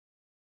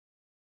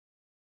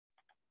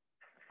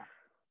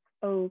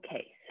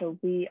Okay, so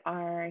we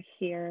are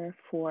here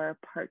for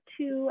part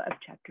 2 of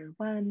chapter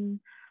 1.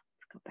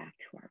 Let's go back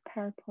to our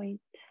PowerPoint.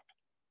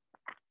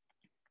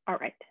 All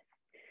right,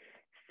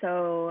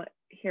 so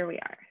here we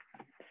are.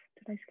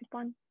 Did I skip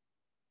one?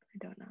 I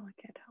don't know, I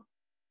can't tell.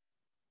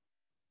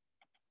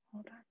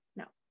 Hold on,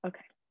 no,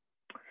 okay.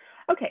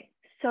 Okay,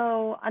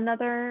 so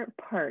another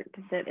part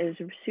that is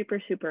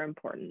super, super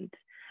important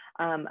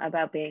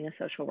about being a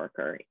social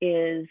worker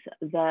is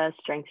the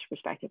strengths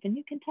perspective. And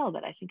you can tell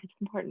that I think it's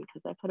important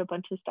because I put a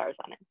bunch of stars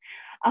on it.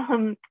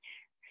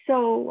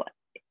 So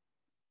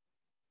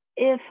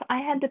if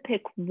I had to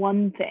pick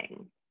one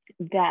thing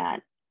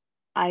that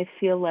I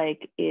feel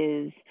like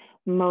is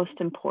most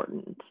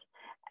important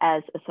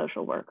as a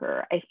social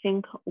worker, I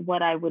think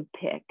what I would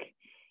pick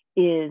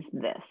is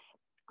this.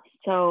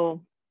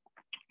 So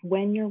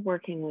when you're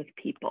working with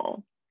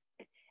people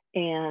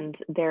and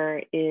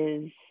there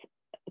is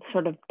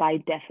sort of by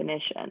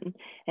definition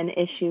an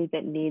issue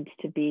that needs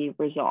to be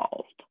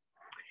resolved,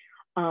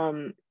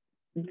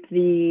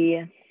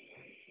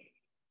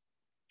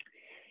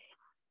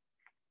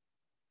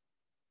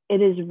 it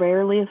is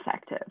rarely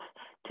effective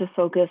to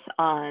focus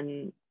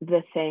on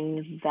the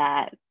things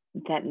that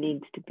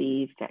needs to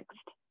be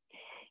fixed.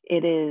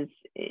 It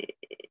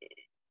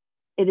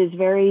is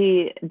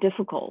very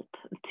difficult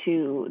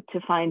to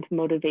find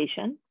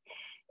motivation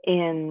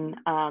in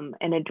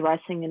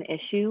addressing an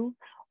issue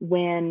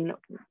when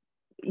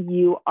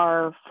you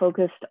are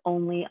focused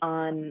only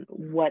on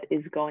what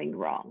is going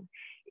wrong.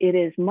 It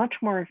is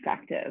much more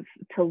effective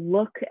to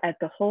look at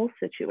the whole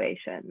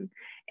situation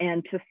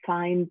and to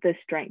find the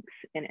strengths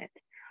in it.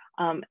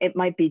 It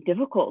might be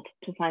difficult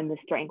to find the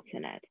strengths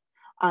in it.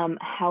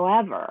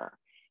 However,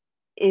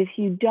 if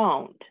you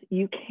don't,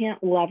 you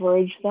can't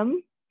leverage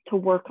them to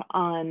work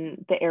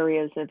on the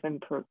areas of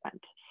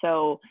improvement.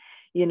 So,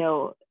 you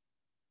know,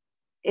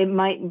 it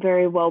might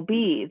very well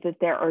be that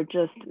there are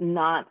just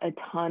not a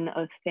ton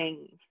of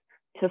things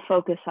to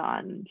focus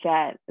on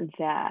that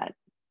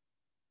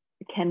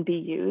can be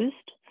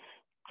used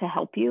to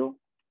help you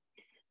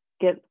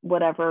get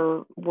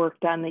whatever work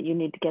done that you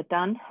need to get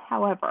done.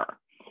 However,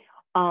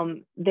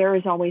 there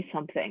is always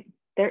something.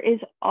 There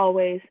is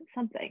always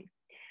something,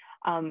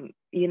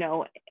 you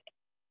know,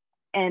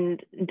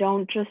 and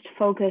don't just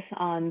focus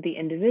on the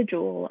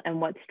individual and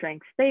what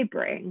strengths they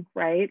bring,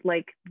 right?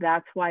 Like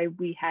that's why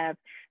we have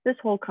this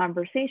whole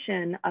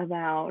conversation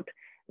about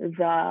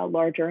the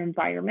larger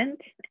environment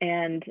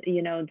and,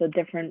 you know, the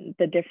different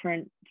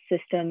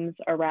systems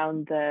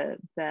around the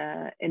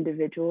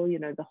individual, you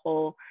know,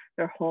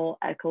 their whole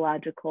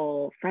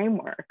ecological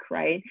framework,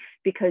 right?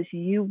 Because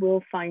you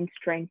will find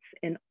strengths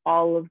in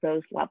all of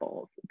those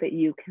levels that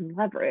you can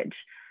leverage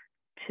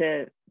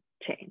to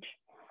change.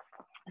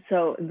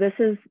 So this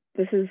is,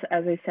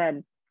 as I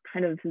said,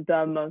 kind of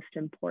the most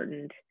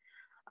important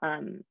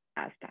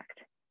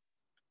aspect.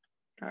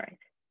 All right.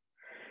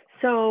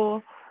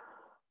 So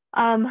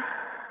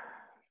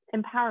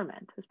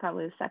empowerment is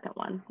probably the second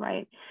one,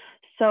 right?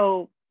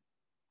 So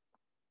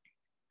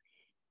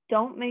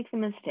don't make the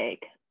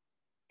mistake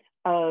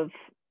of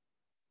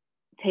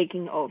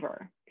taking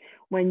over.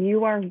 When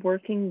you are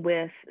working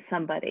with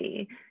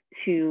somebody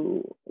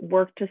to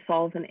work to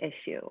solve an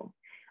issue,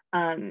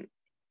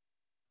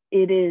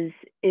 it is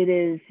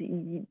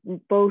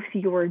both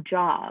your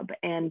job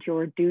and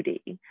your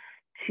duty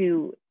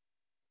to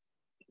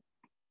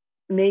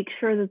make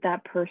sure that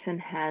that person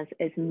has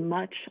as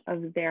much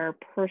of their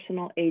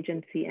personal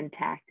agency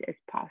intact as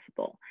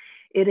possible.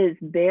 It is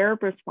their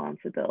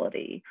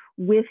responsibility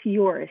with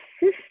your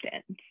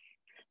assistance,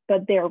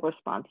 but their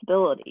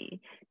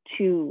responsibility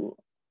to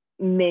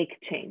make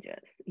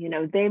changes. You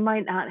know, they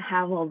might not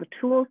have all the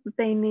tools that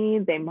they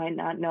need. They might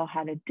not know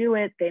how to do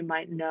it. They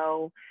might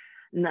not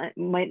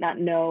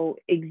know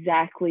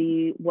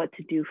exactly what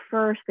to do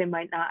first. They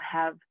might not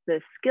have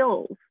the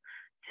skills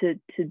to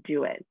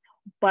do it.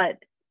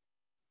 But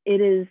it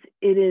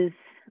is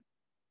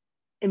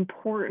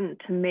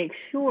important to make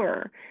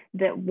sure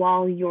that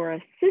while you're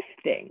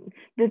assisting,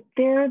 that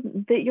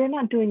you're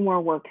not doing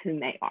more work than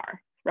they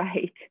are,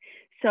 right?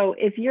 So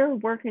if you're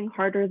working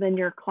harder than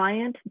your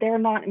client, they're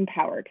not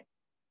empowered,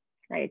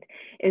 right?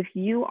 If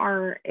you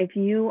are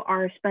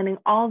spending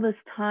all this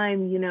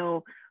time, you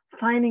know,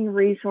 finding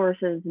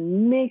resources,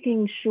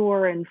 making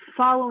sure and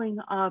following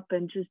up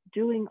and just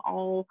doing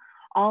all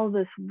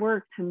this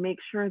work to make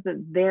sure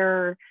that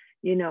they're,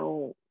 you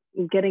know,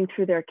 getting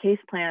through their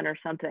case plan or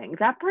something,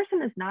 that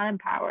person is not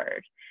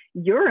empowered.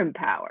 You're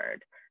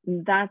empowered.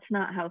 That's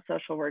not how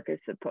social work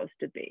is supposed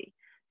to be.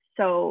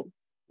 So,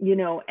 you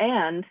know,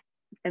 and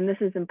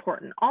this is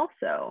important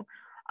also,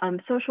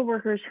 social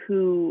workers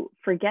who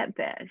forget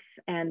this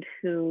and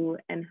who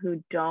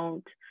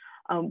don't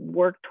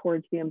work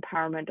towards the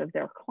empowerment of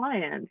their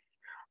clients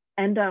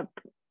end up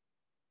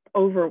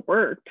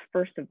overworked.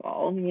 First of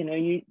all, you know,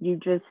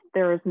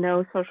 there is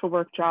no social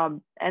work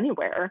job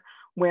anywhere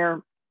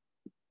where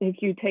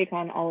if you take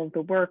on all of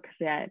the work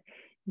that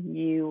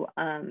you're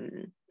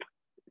going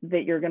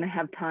to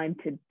have time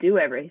to do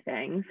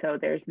everything. So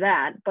there's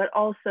that, but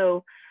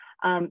also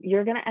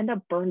you're going to end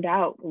up burned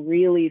out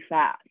really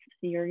fast.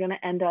 you're going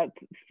to end up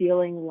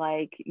feeling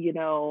like,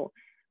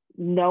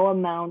 no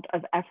amount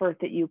of effort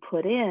that you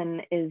put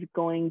in is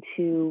going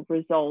to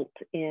result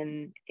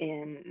in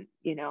a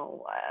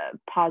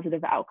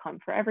positive outcome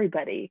for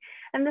everybody.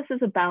 And this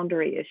is a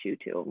boundary issue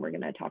too, and we're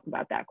going to talk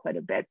about that quite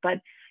a bit.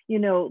 But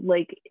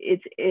like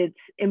it's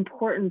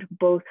important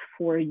both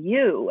for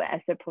you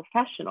as a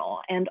professional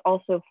and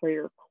also for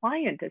your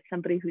client as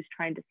somebody who's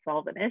trying to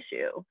solve an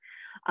issue,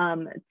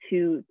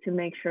 to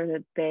make sure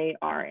that they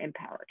are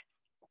empowered.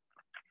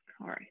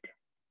 All right.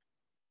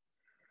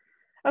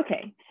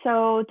 Okay,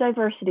 so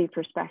diversity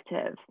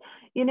perspective.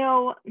 This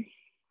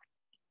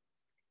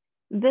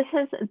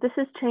has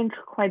changed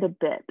quite a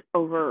bit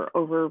over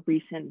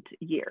recent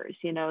years.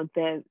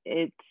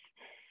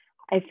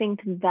 I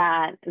think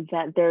that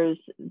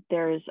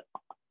there's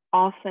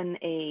often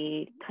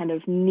a kind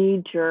of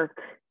knee-jerk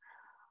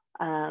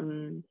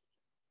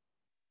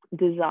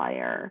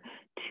desire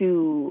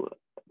to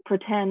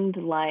pretend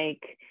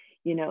like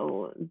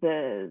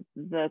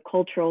the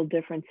cultural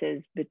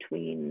differences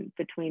between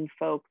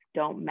folks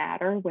don't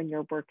matter when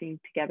you're working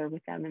together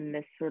with them in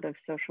this sort of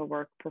social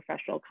work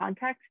professional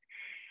context.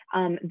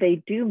 They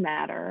do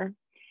matter,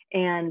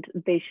 and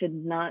they should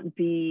not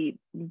be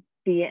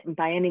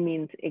by any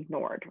means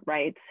ignored,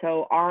 right?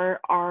 So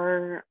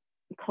our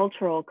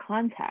cultural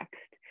context,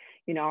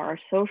 our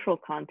social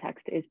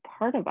context is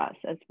part of us,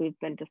 as we've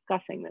been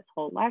discussing this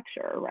whole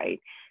lecture,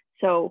 right?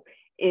 So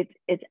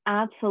it's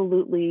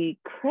absolutely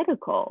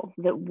critical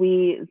that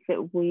we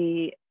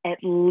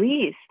at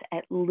least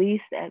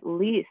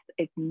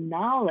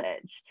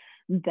acknowledge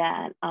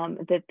that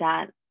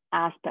that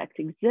aspect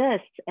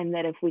exists, and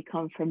that if we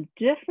come from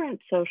different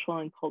social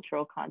and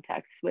cultural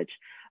contexts, which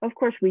of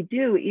course we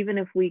do, even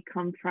if we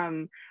come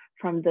from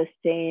the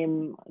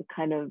same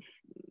kind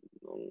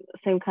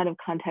of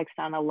context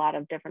on a lot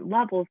of different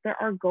levels,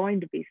 there are going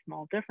to be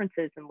small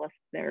differences unless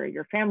they're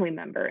your family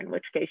member, in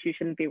which case you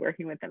shouldn't be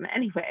working with them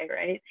anyway,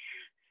 right?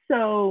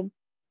 So,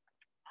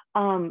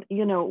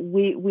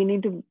 we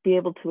need to be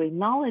able to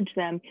acknowledge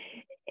them.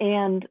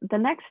 And the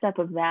next step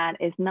of that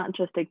is not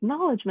just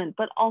acknowledgement,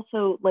 but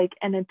also like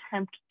an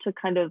attempt to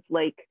kind of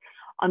like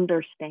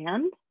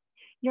understand.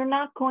 You're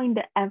not going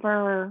to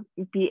ever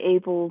be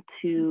able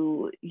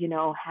to,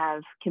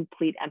 have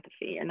complete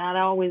empathy. You're not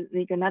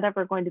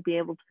ever going to be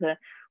able to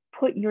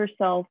put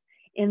yourself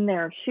in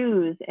their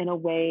shoes in a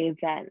way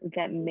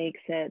that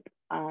makes this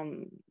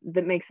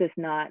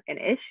not an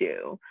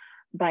issue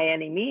by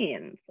any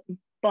means.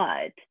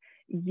 But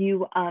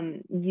you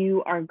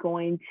are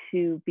going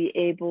to be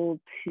able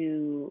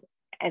to,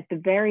 at the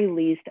very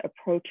least,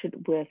 approach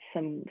it with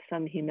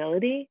some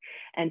humility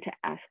and to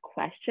ask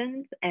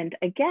questions. And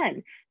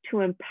again,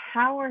 to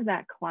empower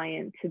that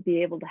client to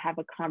be able to have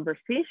a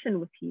conversation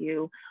with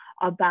you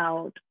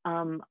about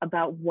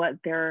what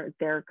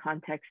their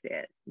context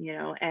is,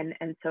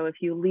 and so if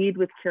you lead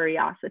with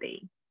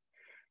curiosity,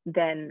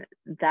 then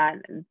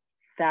that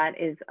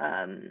is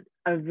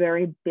a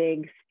very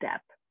big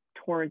step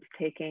towards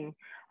taking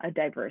a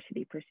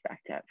diversity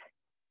perspective.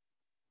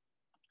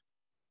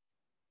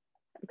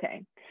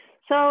 Okay,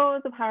 so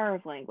the power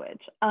of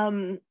language.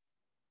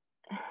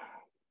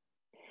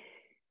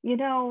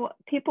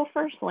 People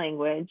first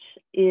language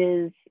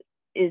is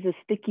a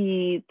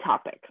sticky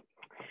topic.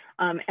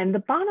 And the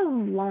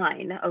bottom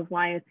line of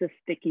why it's a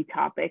sticky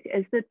topic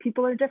is that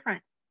people are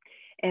different,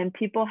 and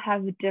people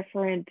have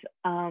different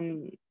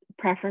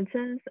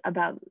preferences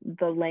about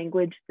the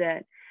language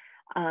that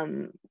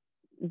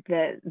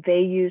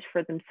they use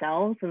for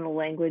themselves and the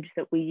language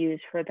that we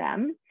use for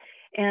them.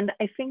 And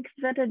I think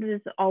that it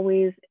is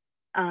always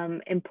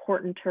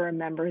important to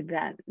remember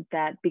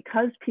that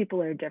because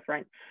people are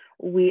different,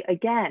 we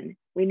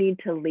need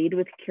to lead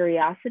with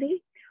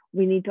curiosity.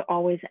 We need to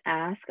always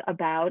ask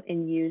about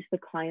and use the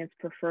client's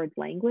preferred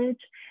language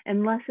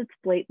unless it's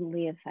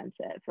blatantly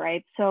offensive,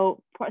 right?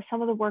 So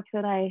some of the work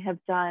that I have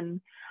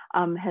done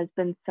has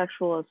been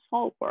sexual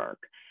assault work.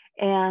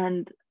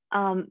 And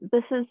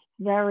this is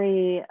a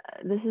very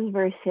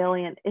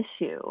salient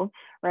issue,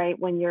 right?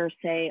 When you're,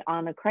 say,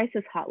 on a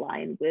crisis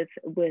hotline with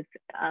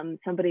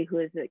somebody who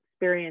has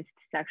experienced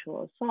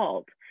sexual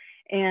assault,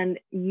 and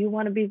you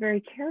want to be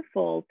very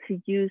careful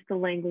to use the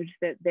language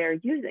that they're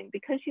using,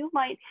 because you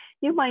might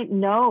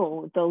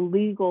know the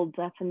legal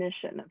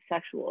definition of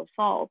sexual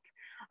assault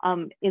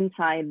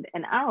inside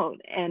and out,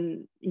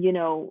 and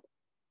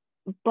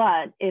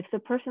but if the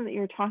person that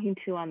you're talking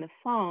to on the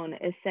phone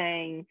is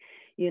saying,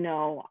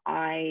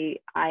 I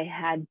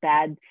had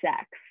bad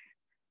sex,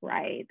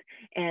 right?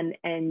 And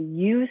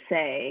you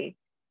say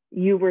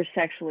you were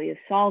sexually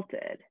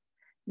assaulted,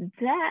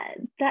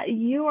 that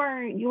you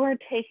are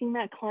taking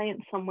that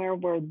client somewhere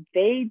where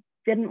they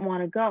didn't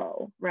want to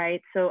go,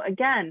 right? So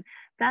again,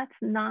 that's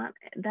not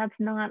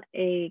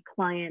a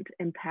client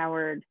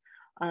empowered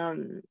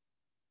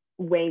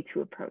way to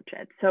approach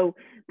it. So,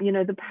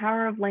 the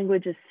power of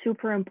language is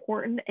super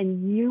important,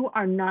 and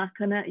you're not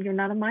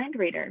a mind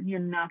reader. You're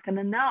not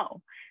gonna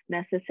know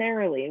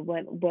necessarily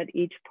what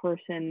each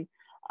person,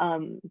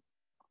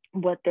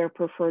 what their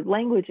preferred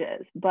language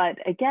is. But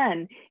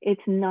again,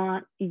 it's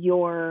not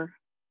your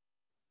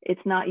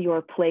It's not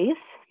your place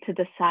to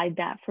decide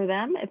that for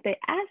them. If they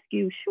ask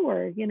you,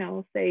 sure, you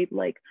know, say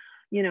like,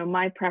 you know,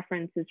 my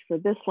preference is for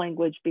this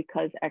language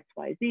because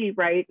XYZ,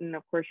 right? And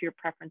of course, your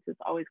preference is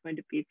always going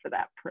to be for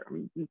that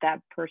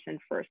person's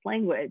first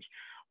language,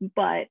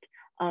 but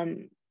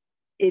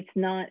it's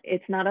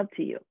not up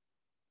to you.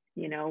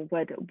 You know,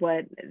 what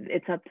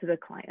it's up to the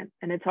client,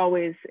 and it's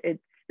always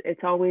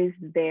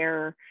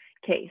their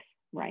case,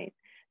 right?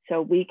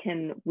 So we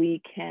can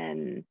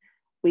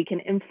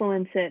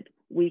influence it,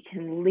 we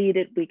can lead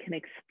it, we can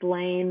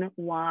explain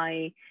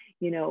why,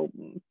 you know,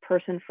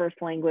 person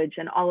first language,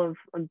 and all of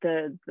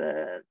the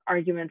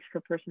arguments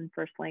for person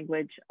first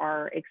language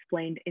are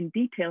explained in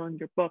detail in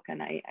your book,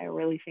 and I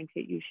really think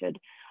that you should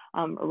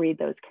read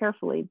those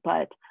carefully.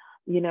 But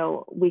you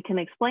know, we can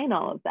explain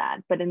all of that,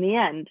 but in the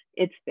end,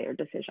 it's their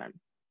decision.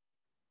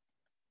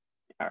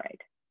 All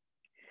right.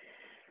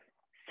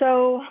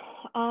 So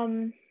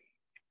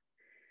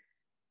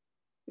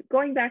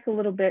going back a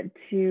little bit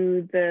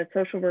to the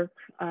social work,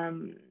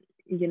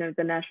 you know,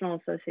 the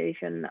National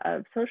Association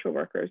of Social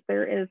Workers,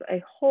 there is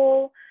a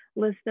whole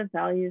list of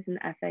values and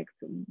ethics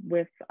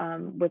with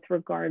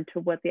regard to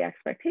what the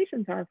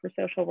expectations are for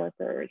social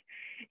workers.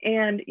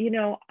 And, you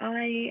know,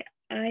 I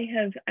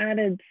have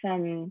added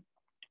some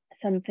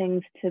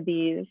things to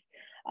these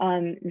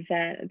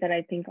that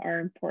I think are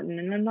important.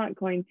 And I'm not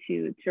going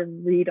to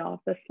read off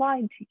the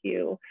slide to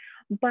you,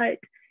 but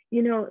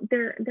you know,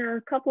 there are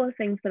a couple of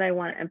things that I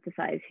want to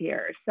emphasize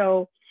here.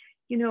 So,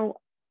 you know,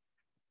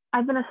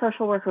 I've been a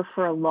social worker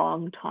for a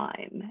long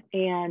time,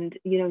 and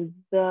you know,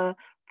 the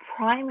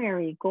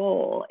primary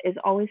goal is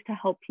always to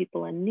help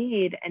people in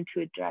need and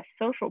to address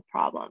social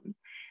problems.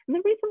 And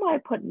the reason why I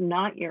put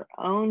not your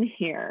own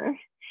here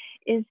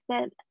is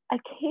that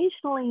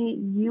occasionally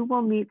you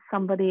will meet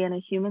somebody in a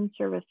human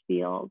service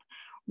field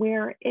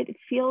where it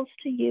feels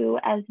to you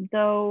as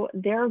though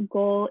their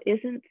goal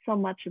isn't so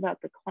much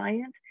about the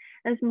client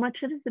as much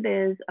as it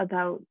is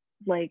about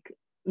like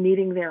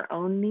meeting their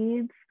own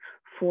needs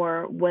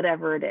for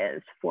whatever it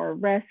is, for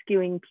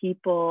rescuing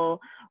people,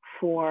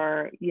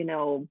 for, you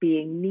know,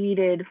 being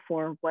needed,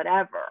 for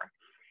whatever.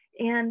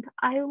 And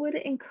I would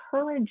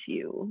encourage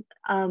you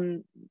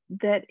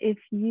that if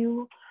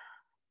you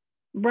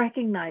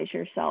recognize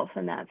yourself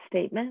in that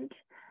statement,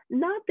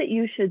 not that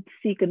you should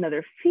seek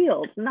another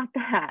field, not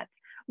that,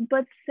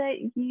 but that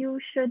you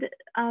should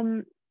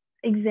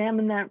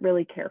examine that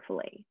really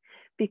carefully,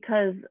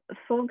 because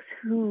folks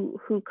who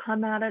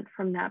come at it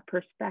from that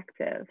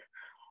perspective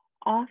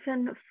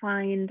often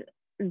find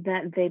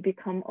that they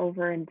become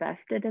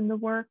over-invested in the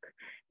work,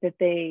 that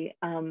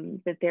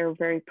they're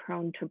very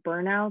prone to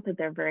burnout, that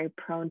they're very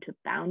prone to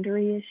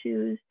boundary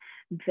issues,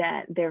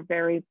 that they're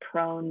very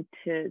prone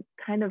to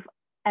kind of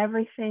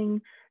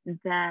everything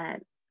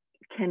that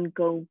can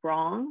go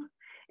wrong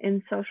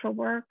in social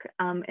work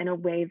in a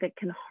way that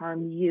can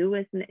harm you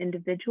as an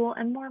individual,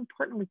 and more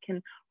importantly,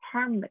 can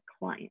harm the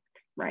client,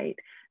 right?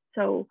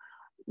 So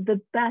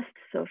the best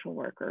social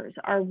workers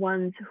are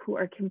ones who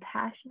are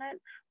compassionate,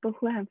 but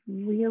who have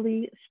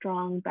really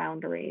strong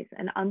boundaries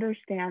and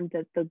understand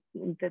that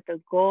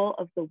the goal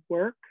of the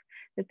work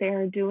that they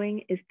are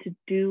doing is to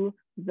do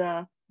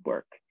the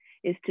work,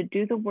 is to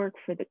do the work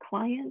for the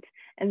client,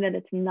 and that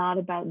it's not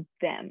about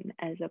them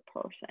as a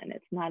person.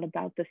 It's not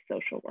about the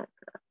social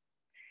worker.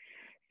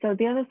 So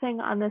the other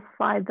thing on this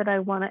slide that I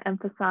want to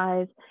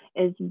emphasize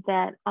is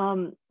that,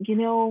 you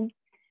know,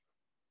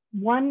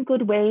 one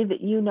good way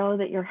that you know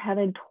that you're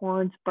headed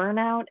towards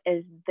burnout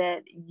is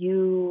that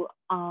you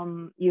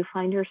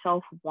find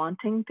yourself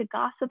wanting to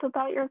gossip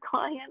about your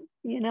clients,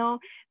 you know,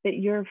 that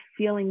you're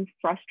feeling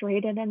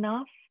frustrated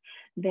enough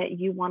that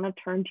you want to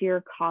turn to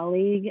your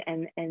colleague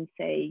and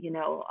say, you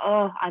know,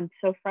 oh, I'm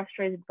so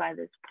frustrated by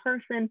this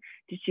person.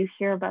 Did you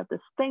hear about this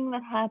thing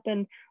that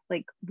happened?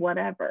 Like,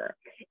 whatever.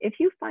 If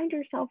you find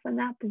yourself in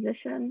that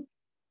position,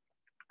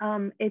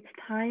 it's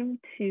time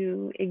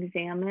to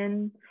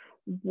examine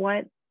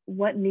what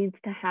needs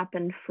to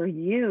happen for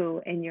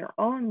you in your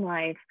own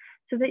life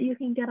so that you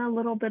can get a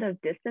little bit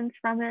of distance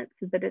from it,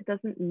 so that it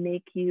doesn't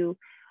make you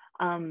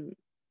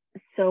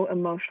so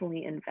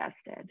emotionally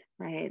invested,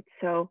 right?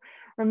 So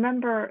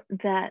remember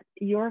that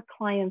your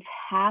clients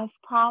have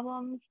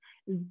problems.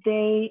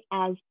 They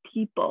as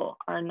people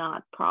are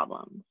not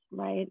problems,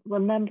 right?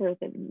 Remember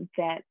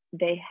that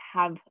they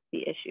have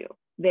the issue.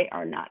 They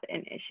are not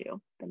an issue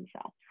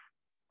themselves.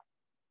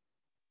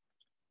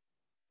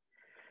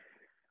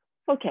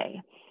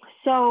 Okay,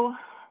 so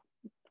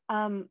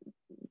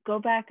go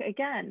back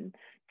again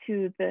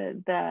to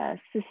the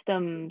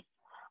systems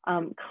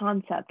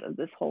concept of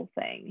this whole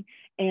thing.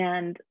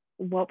 And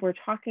what we're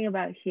talking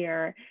about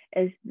here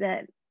is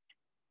that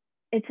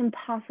it's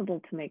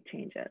impossible to make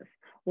changes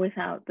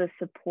without the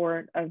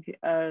support of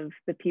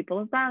the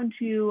people around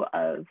you,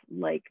 of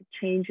like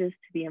changes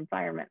to the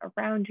environment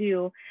around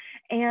you.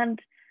 And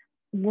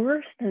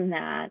worse than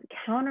that,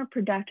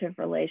 counterproductive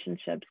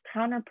relationships,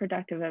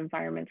 counterproductive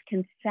environments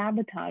can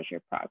sabotage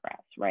your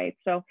progress, right?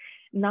 So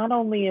not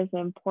only is it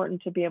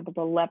important to be able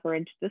to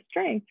leverage the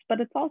strengths, but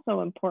it's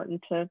also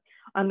important to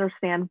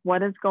understand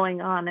what is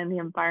going on in the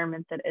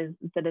environment that is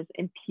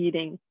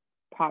impeding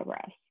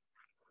progress.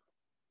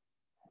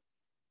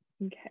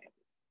 Okay.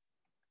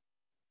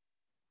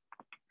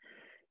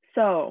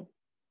 So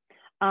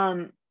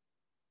the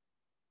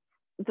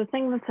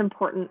thing that's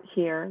important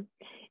here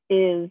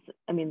is,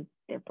 I mean,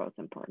 they're both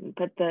important,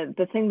 but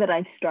the thing that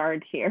I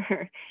starred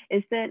here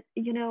is that,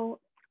 you know,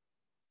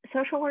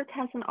 social work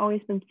hasn't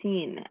always been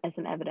seen as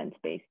an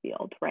evidence-based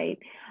field, right?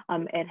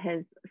 It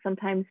has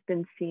sometimes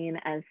been seen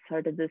as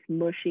sort of this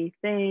mushy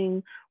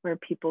thing where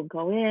people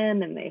go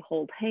in and they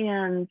hold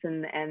hands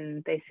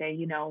and they say,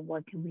 you know,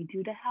 what can we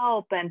do to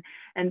help? And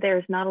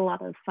there's not a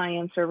lot of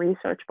science or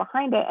research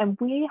behind it. And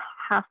we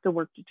have to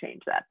work to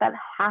change that. That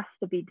has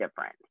to be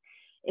different.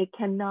 It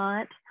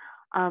cannot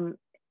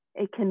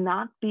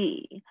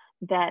be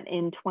that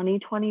in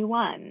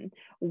 2021,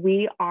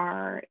 we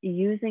are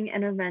using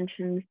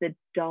interventions that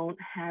don't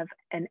have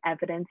an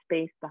evidence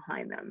base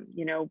behind them.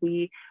 You know,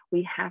 we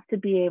have to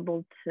be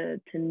able to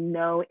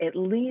know at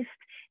least,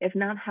 if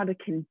not how to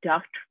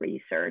conduct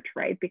research,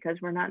 right? Because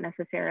we're not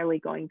necessarily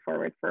going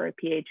forward for a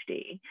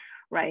PhD,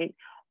 right?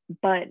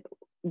 But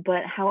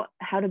how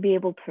to be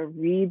able to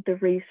read the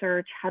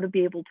research, how to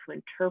be able to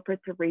interpret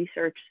the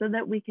research so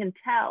that we can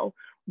tell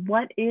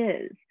what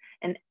is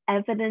an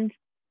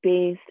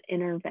evidence-based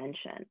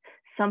intervention,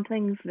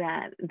 something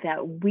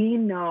that we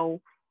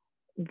know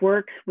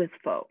works with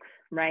folks,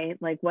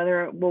 right? Like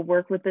whether it will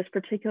work with this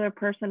particular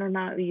person or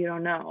not, you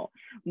don't know.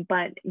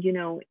 But, you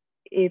know,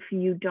 if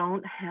you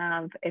don't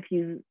have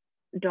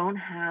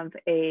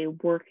a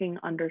working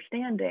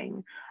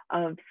understanding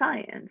of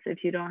science,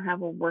 if you don't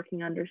have a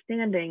working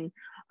understanding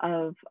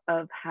of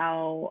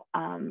how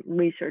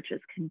research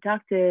is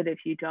conducted, if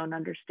you don't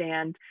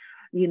understand,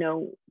 you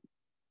know,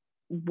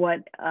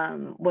 what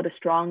a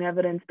strong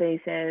evidence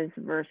base is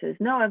versus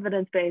no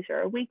evidence base or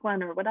a weak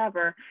one or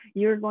whatever,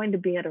 you're going to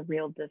be at a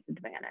real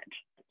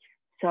disadvantage.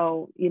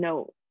 So, you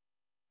know,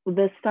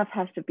 this stuff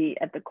has to be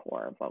at the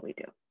core of what we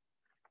do.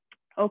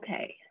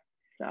 Okay,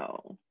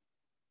 so,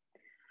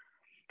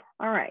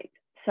 all right.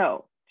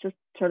 So just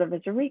sort of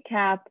as a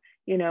recap,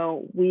 you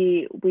know,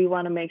 we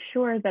want to make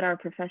sure that our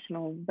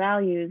professional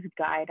values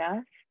guide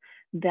us,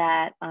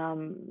 that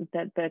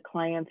that the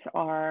clients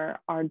are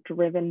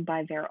driven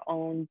by their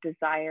own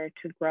desire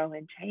to grow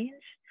and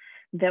change,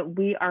 that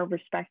we are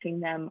respecting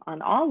them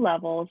on all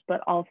levels,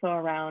 but also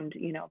around,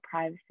 you know,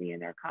 privacy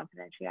and their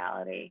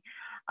confidentiality.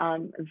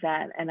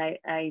 That, and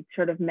I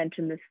sort of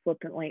mentioned this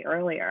flippantly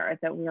earlier,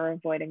 that we are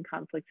avoiding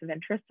conflicts of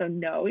interest. So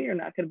no, you're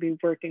not going to be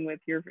working with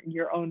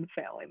your own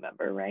family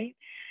member, right?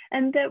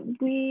 And that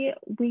we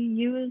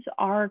use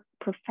our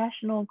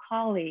professional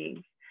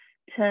colleagues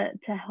to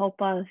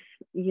help us,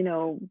 you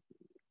know,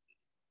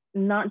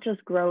 not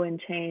just grow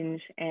and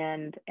change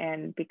and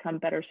become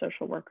better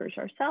social workers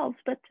ourselves,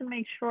 but to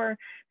make sure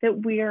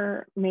that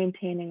we're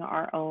maintaining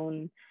our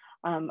own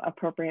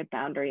appropriate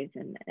boundaries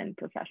and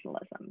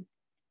professionalism.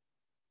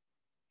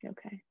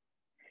 Okay,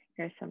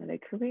 here's some of the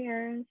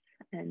careers,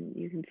 and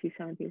you can see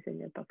some of these in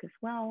your book as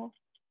well.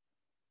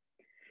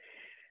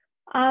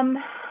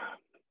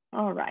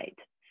 All right,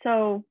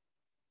 so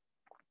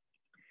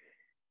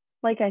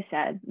like I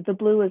said, the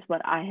blue is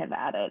what I have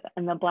added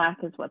and the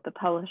black is what the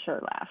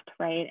publisher left,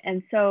 right?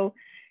 And so,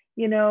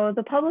 you know,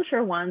 the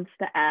publisher wants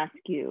to ask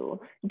you,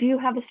 do you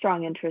have a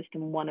strong interest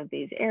in one of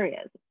these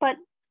areas? But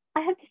I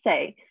have to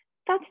say,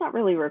 that's not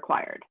really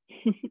required.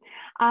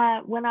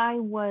 When I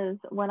was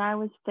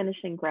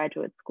finishing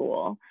graduate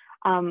school,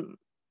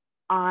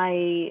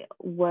 I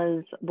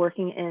was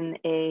working in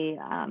a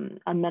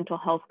mental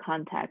health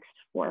context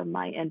for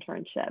my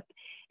internship.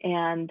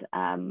 And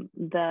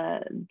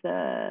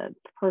the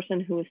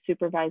person who was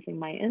supervising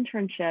my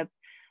internship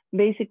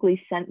basically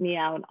sent me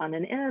out on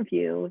an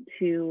interview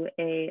to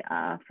a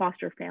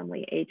foster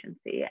family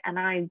agency. And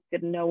I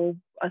didn't know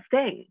a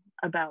thing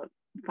about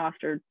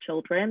foster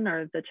children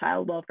or the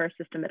child welfare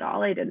system at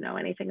all. I didn't know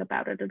anything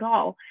about it at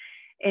all.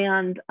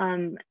 And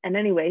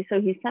anyway,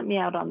 so he sent me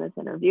out on this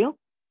interview.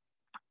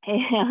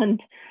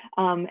 And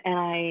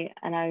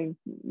I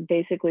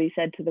basically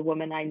said to the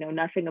woman, I know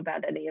nothing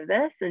about any of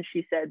this. And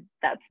she said,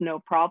 that's no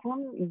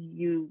problem.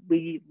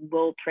 We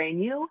will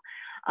train you.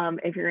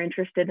 If you're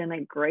interested in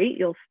it, great,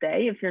 you'll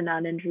stay. If you're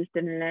not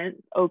interested in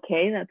it,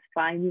 okay, that's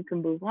fine. You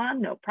can move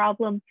on, no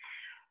problem.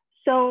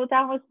 So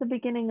that was the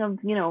beginning of,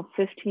 you know,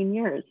 15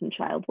 years in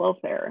child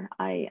welfare.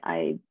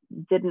 I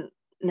didn't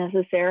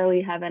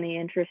necessarily have any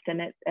interest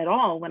in it at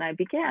all when I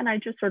began. I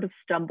just sort of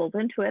stumbled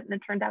into it, and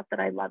it turned out that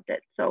I loved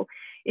it. So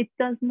it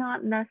does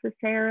not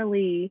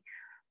necessarily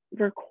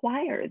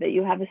require that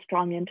you have a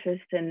strong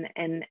interest in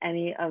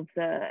any of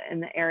the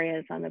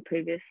areas on the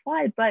previous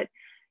slide, but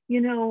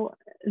you know,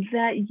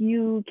 that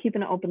you keep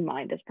an open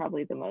mind is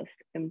probably the most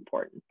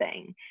important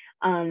thing.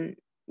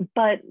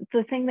 But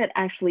the thing that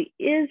actually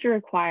is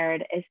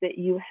required is that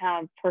you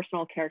have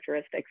personal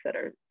characteristics that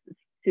are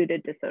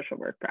suited to social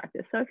work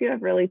practice. So if you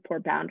have really poor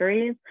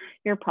boundaries,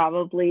 you're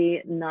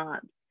probably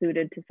not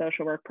suited to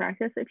social work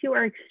practice. If you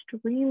are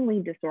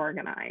extremely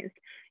disorganized,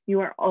 you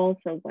are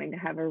also going to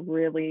have a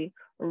really,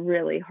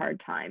 really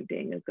hard time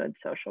being a good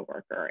social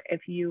worker.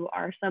 If you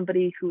are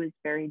somebody who is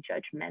very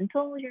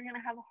judgmental, you're going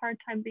to have a hard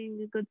time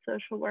being a good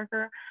social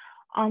worker.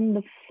 On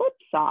the flip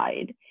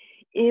side,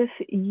 if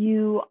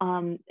you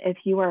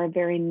are a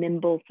very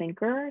nimble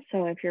thinker,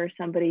 so if you're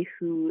somebody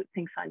who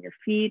thinks on your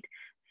feet,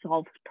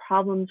 solves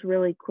problems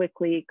really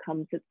quickly,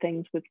 comes at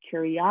things with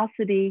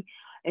curiosity,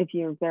 if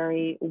you're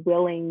very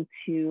willing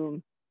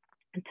to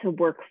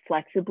work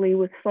flexibly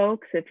with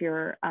folks, if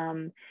you're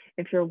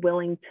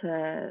willing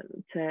to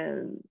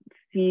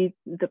see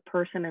the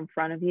person in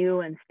front of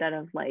you instead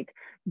of like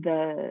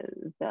the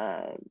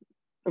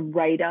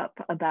write up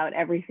about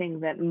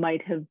everything that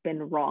might have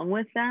been wrong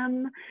with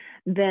them,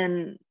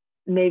 then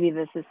maybe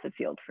this is the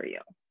field for you.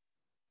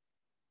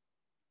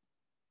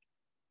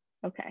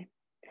 Okay.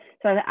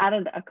 So I've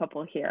added a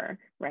couple here,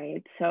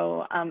 right?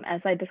 So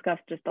as I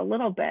discussed just a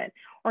little bit,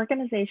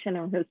 organization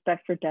and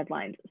respect for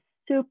deadlines,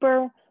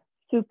 super,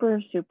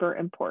 super, super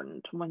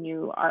important when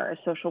you are a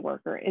social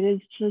worker. It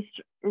is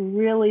just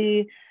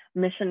really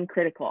mission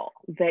critical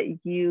that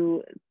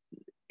you,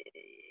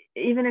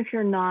 even if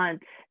you're not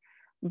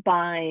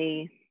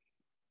by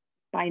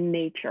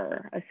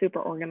nature a super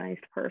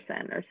organized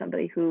person or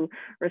somebody who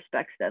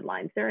respects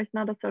deadlines, there is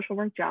not a social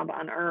work job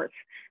on earth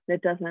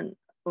that doesn't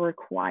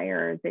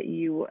require that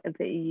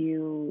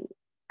you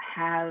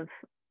have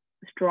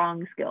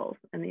strong skills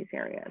in these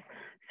areas.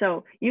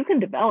 So you can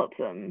develop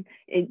them.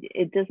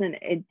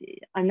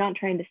 I'm not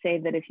trying to say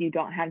that if you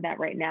don't have that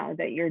right now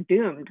that you're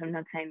doomed. I'm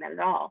not saying that at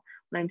all.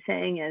 What I'm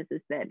saying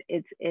is that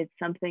it's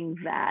something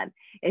that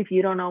if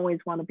you don't always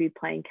want to be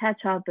playing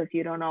catch up, if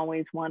you don't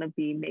always want to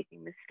be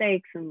making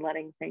mistakes and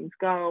letting things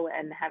go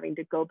and having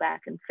to go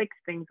back and fix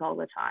things all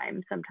the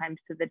time, sometimes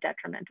to the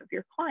detriment of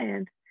your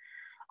client,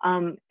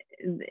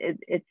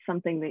 it's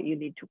something that you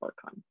need to work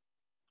on.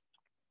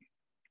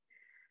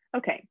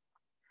 Okay,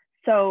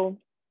 so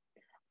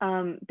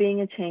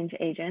being a change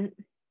agent,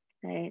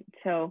 right?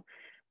 So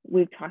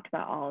we've talked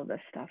about all of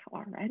this stuff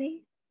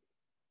already.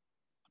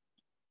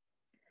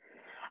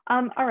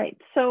 All right,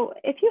 so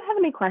if you have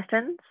any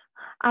questions,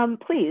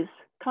 please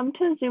come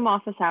to Zoom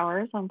office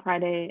hours on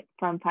Friday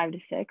from 5 to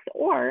 6,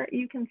 or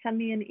you can send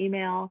me an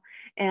email.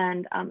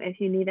 And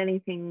if you need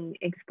anything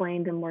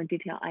explained in more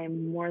detail, I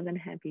am more than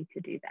happy to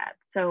do that.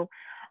 So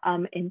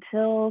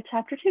until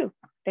chapter 2,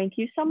 thank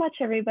you so much,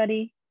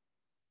 everybody.